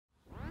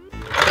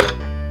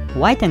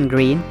White and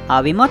green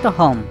Avi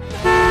motorhome.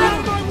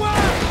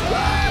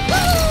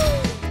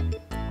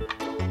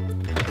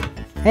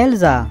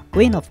 Elsa,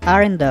 Queen of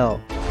Arendelle.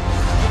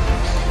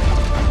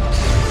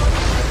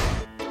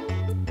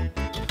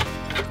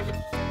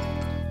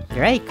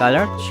 Gray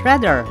color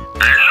Shredder.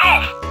 No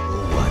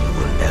one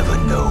will ever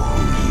know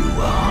who you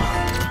are.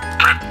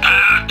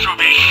 Prepare to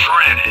be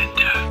shredded.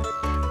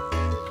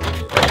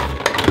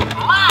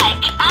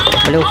 Mike,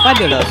 Blue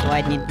Fabulous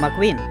White Need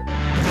McQueen.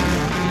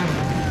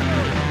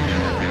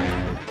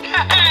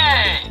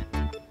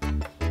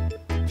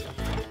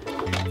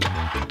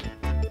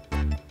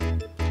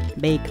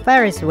 Big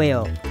Ferris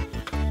wheel.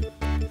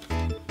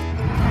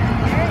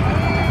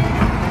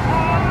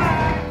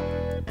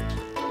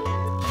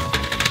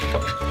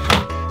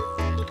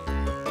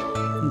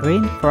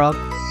 Green frog.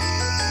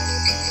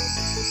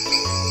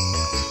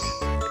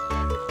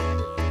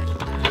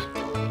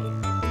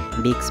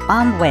 Big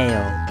sperm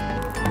whale.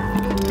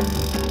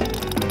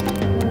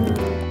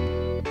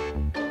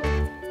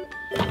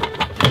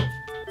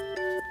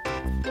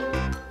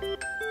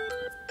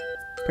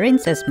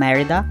 Princess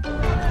Merida.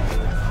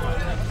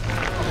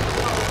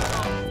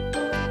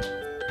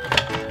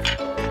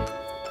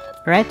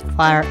 Red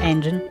fire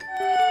engine.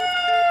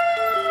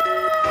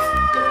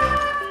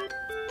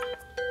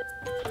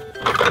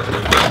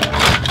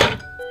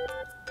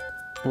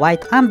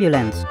 White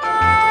ambulance.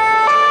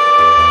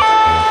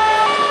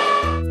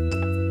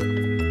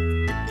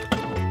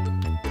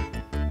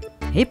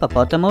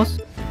 Hippopotamus.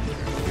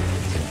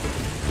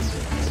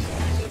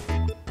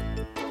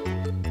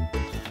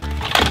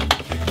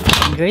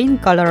 Green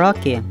color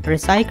Rocky,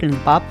 recycling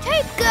pop.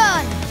 Tape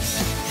gun!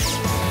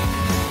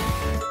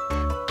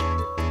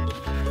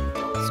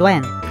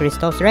 Sven,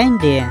 Christoph's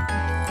reindeer.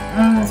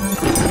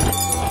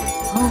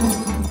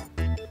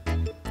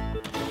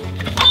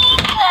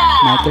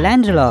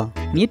 Michelangelo,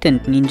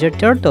 Mutant Ninja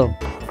Turtle.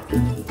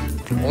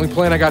 Only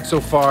plan I got so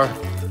far.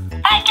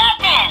 I got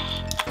this!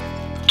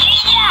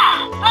 Kia!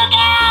 Look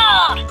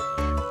out!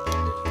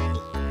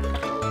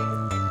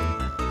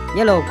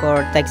 Yellow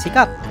core taxi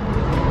cab.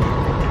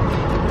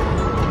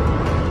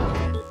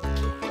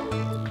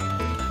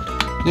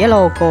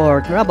 Yellow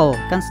cord rubble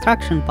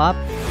construction pop.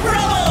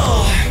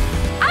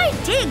 I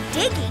dig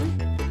digging!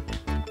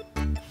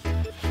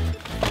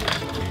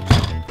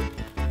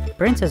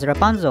 Princess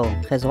Rapunzel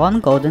has one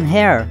golden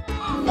hair.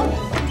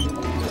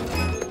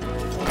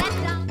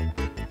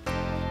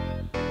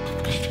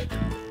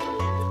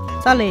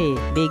 Sully,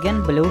 big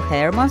and blue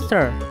hair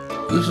monster.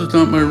 This is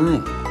not my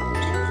room.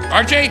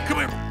 RJ, come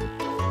here.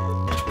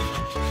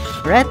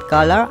 Red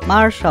color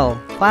Marshall,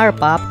 fire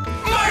pop.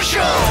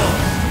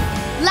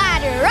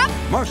 Ladder up!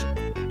 Marshall.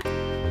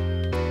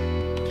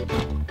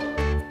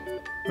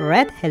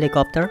 Red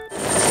helicopter.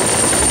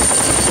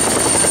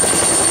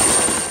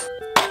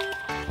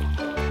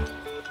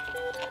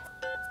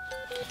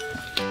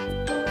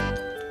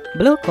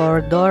 Blue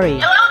cord Dory.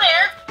 Hello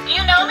there! Do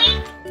you know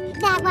me?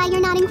 That why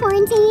you're not in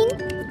quarantine?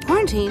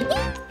 Quarantine?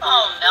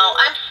 Oh no,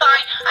 I'm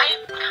sorry.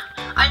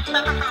 I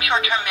suffer from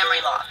short-term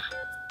memory loss.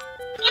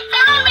 You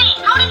found me!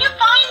 How did you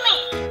find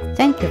me?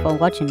 Thank you for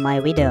watching my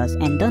videos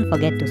and don't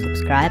forget to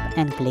subscribe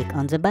and click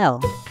on the bell.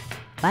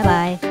 Bye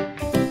bye.